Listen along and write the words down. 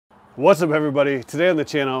What's up, everybody? Today on the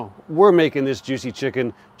channel, we're making this juicy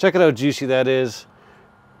chicken. Check out how juicy that is.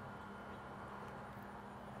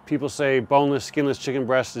 People say boneless, skinless chicken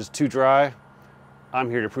breast is too dry. I'm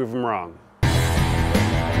here to prove them wrong.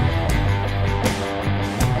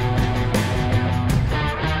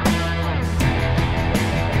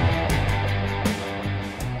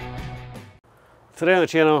 Today on the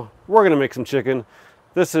channel, we're gonna make some chicken.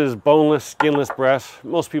 This is boneless, skinless breast.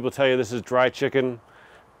 Most people tell you this is dry chicken.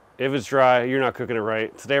 If it's dry, you're not cooking it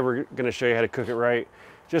right. Today we're gonna show you how to cook it right.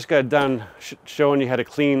 Just got done showing you how to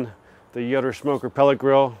clean the Yoder smoker pellet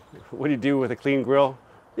grill. What do you do with a clean grill?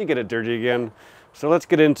 You get it dirty again. So let's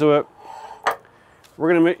get into it.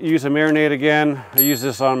 We're gonna use a marinade again. I use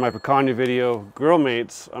this on my picanha video. Grill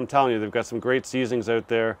Mates, I'm telling you, they've got some great seasonings out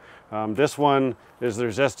there. This one is their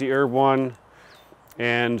zesty herb one.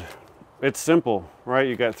 And it's simple, right?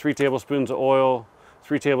 You got 3 tablespoons of oil,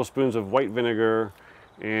 3 tablespoons of white vinegar,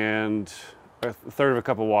 and a third of a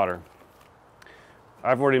cup of water.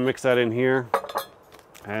 I've already mixed that in here,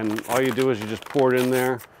 and all you do is you just pour it in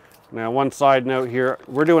there. Now, one side note here,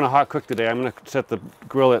 we're doing a hot cook today. I'm gonna set the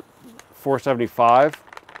grill at 475.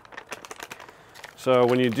 So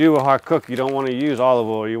when you do a hot cook, you don't wanna use olive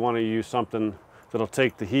oil, you wanna use something that'll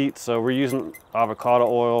take the heat. So we're using avocado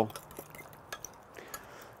oil.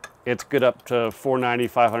 It's good up to 490,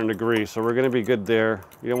 500 degrees, so we're gonna be good there.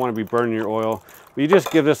 You don't wanna be burning your oil. But you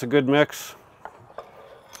just give this a good mix.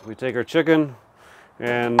 We take our chicken,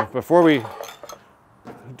 and before we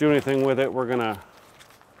do anything with it, we're gonna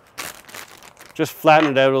just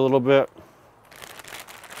flatten it out a little bit.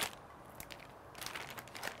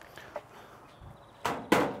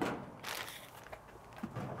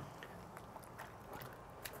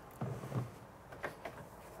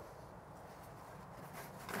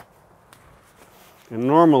 And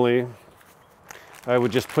normally, I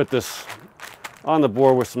would just put this on the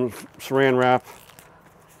board with some saran wrap,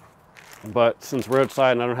 but since we're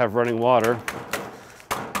outside and I don't have running water,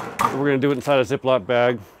 we're gonna do it inside a Ziploc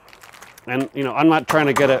bag. And you know, I'm not trying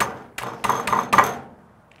to get it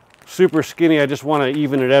super skinny, I just wanna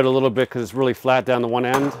even it out a little bit because it's really flat down the one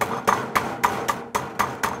end.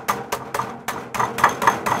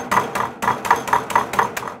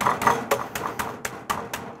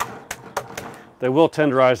 They will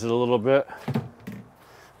tenderize it a little bit,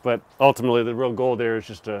 but ultimately the real goal there is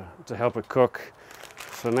just to help it cook.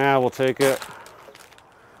 So now we'll take it,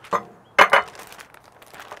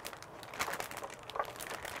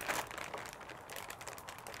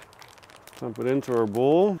 dump it into our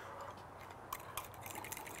bowl,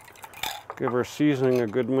 give our seasoning a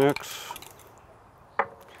good mix.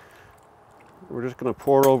 We're just going to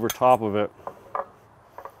pour over top of it.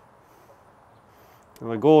 And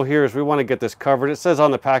the goal here is we want to get this covered. It says on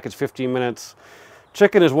the package 15 minutes.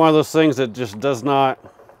 Chicken is one of those things that just does not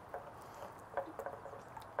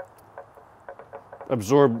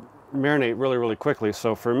absorb, marinate really quickly.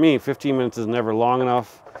 So for me, 15 minutes is never long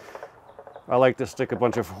enough. I like to stick a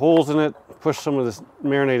bunch of holes in it, push some of this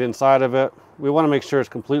marinade inside of it. We want to make sure it's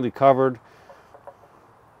completely covered.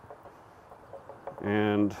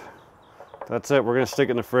 And that's it. We're going to stick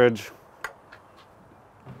it in the fridge.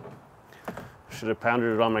 Should have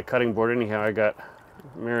pounded it on my cutting board anyhow. I got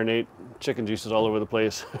marinade chicken juices all over the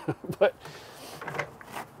place. But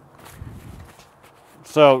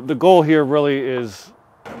so the goal here really is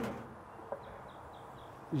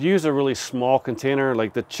use a really small container.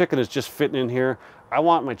 Like the chicken is just fitting in here. I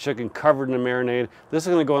want my chicken covered in the marinade. This is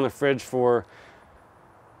going to go in the fridge for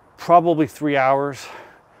probably 3 hours.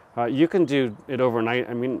 You can do it overnight.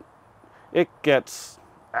 I mean, it gets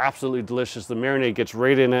absolutely delicious. The marinade gets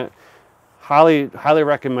right in it. Highly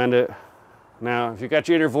recommend it. Now, if you got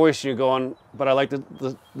your inner voice and you're going, but I like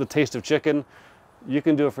the taste of chicken, you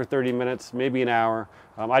can do it for 30 minutes, maybe an hour.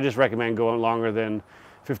 I just recommend going longer than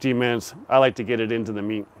 15 minutes. I like to get it into the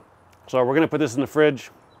meat. So we're gonna put this in the fridge.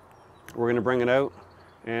 We're gonna bring it out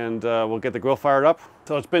and we'll get the grill fired up.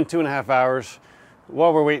 So it's been 2.5 hours.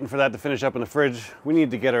 While we're waiting for that to finish up in the fridge, we need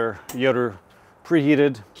to get our Yoder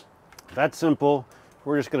preheated. That's simple.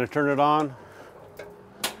 We're just gonna turn it on.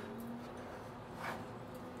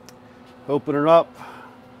 Open it up.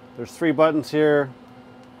 There's 3 buttons here.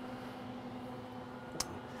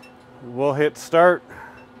 We'll hit start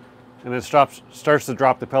and it starts to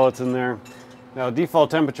drop the pellets in there. Now,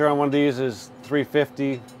 default temperature on one of these is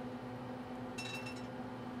 350.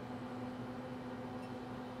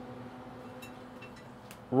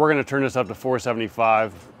 We're going to turn this up to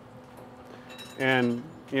 475. And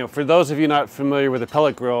you know, for those of you not familiar with a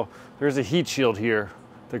pellet grill, there's a heat shield here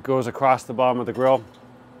that goes across the bottom of the grill.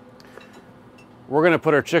 We're going to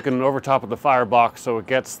put our chicken over top of the firebox so it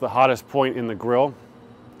gets the hottest point in the grill.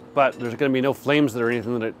 but there's going to be no flames there or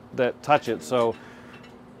anything that touch it. So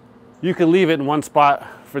you can leave it in one spot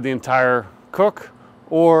for the entire cook,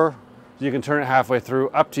 or you can turn it halfway through,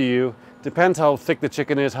 up to you. Depends how thick the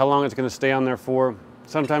chicken is, how long it's going to stay on there for.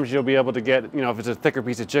 Sometimes you'll be able to get, if it's a thicker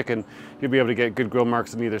piece of chicken, you'll be able to get good grill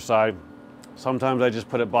marks on either side. Sometimes I just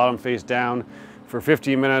put it bottom face down for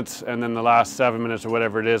 15 minutes, and then the last 7 minutes or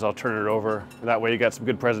whatever it is, I'll turn it over. That way you got some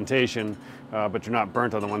good presentation, but you're not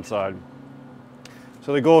burnt on the one side.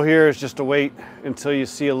 So the goal here is just to wait until you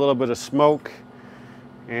see a little bit of smoke.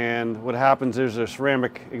 And what happens is there's a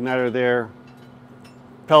ceramic igniter there.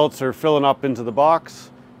 Pellets are filling up into the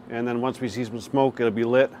box, and then once we see some smoke, it'll be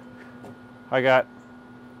lit. I got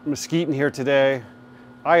mesquite in here today.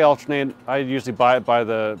 I alternate. I usually buy it by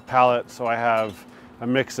the pallet, so I have a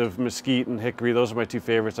mix of mesquite and hickory. Those are my two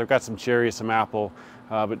favorites. I've got some cherry, some apple,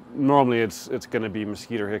 but normally it's going to be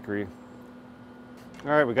mesquite or hickory.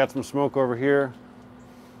 All right, we got some smoke over here.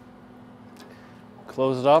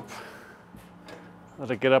 Close it up. Let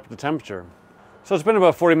it get up to temperature. So it's been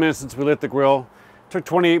about 40 minutes since we lit the grill. It took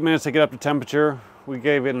 28 minutes to get up to temperature. We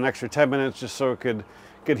gave it an extra 10 minutes just so it could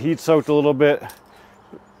get heat soaked a little bit.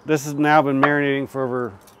 This has now been marinating for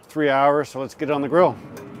over 3 hours, so let's get it on the grill.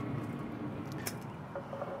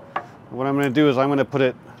 What I'm going to do is I'm going to put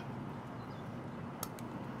it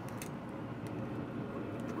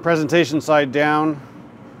presentation side down,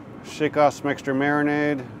 shake off some extra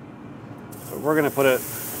marinade. But we're going to put it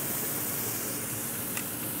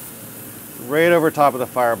right over top of the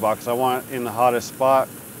firebox. I want it in the hottest spot.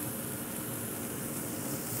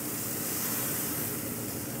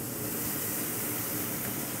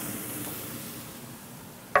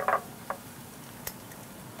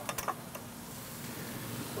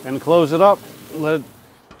 And close it up, let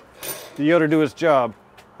the Yoder do its job.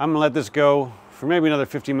 I'm gonna let this go for maybe another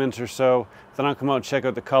 15 minutes or so. Then I'll come out and check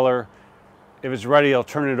out the color. If it's ready, I'll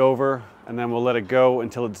turn it over, and then we'll let it go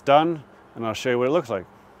until it's done, and I'll show you what it looks like.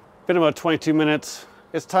 Been about 22 minutes.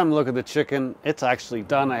 It's time to look at the chicken. It's actually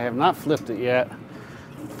done. I have not flipped it yet.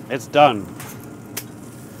 It's done.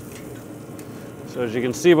 So as you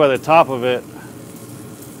can see by the top of it,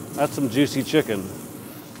 that's some juicy chicken.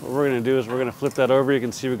 What we're going to do is we're going to flip that over. You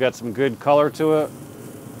can see we've got some good color to it.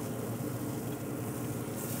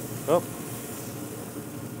 Oh.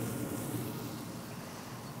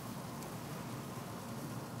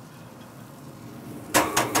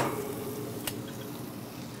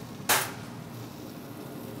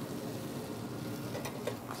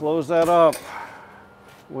 Close that up.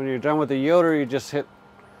 When you're done with the Yoder, you just hit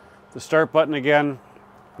the start button again.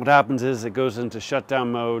 What happens is it goes into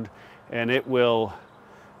shutdown mode, and it will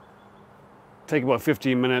take about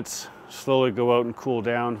 15 minutes, slowly go out and cool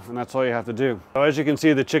down, and that's all you have to do. So as you can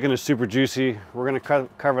see, the chicken is super juicy. We're going to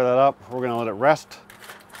cover that up. We're going to let it rest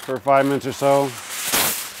for 5 minutes or so.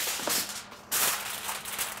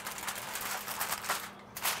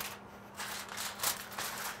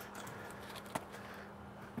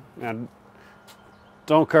 And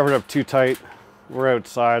don't cover it up too tight. We're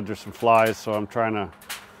outside, there's some flies, so I'm trying to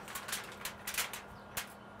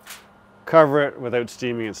cover it without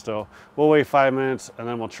steaming it still. We'll wait 5 minutes and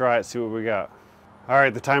then we'll try it, see what we got. All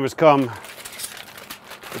right, the time has come.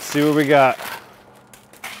 Let's see what we got.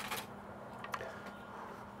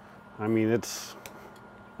 I mean,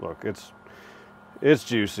 look, it's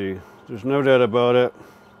juicy. There's no doubt about it.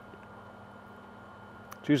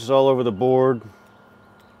 Juice is all over the board.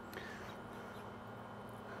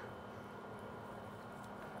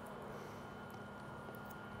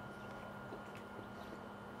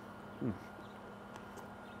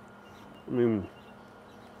 I mean,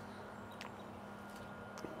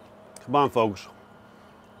 come on, folks.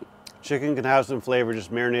 Chicken can have some flavor,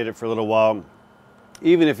 just marinate it for a little while.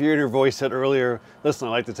 Even if your inner voice said earlier, listen,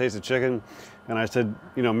 I like the taste of chicken, and I said,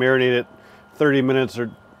 marinate it 30 minutes or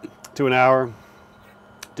to an hour.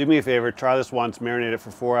 Do me a favor, try this once, marinate it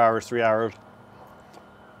for 4 hours, 3 hours.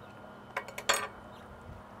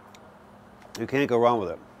 You can't go wrong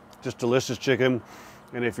with it. Just delicious chicken,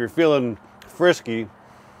 and if you're feeling frisky,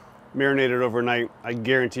 marinate it overnight. I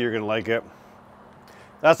guarantee you're gonna like it.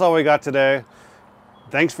 That's all we got today.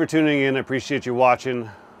 Thanks for tuning in. I appreciate you watching.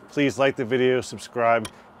 Please like the video, subscribe,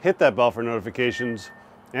 hit that bell for notifications,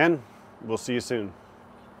 and we'll see you soon.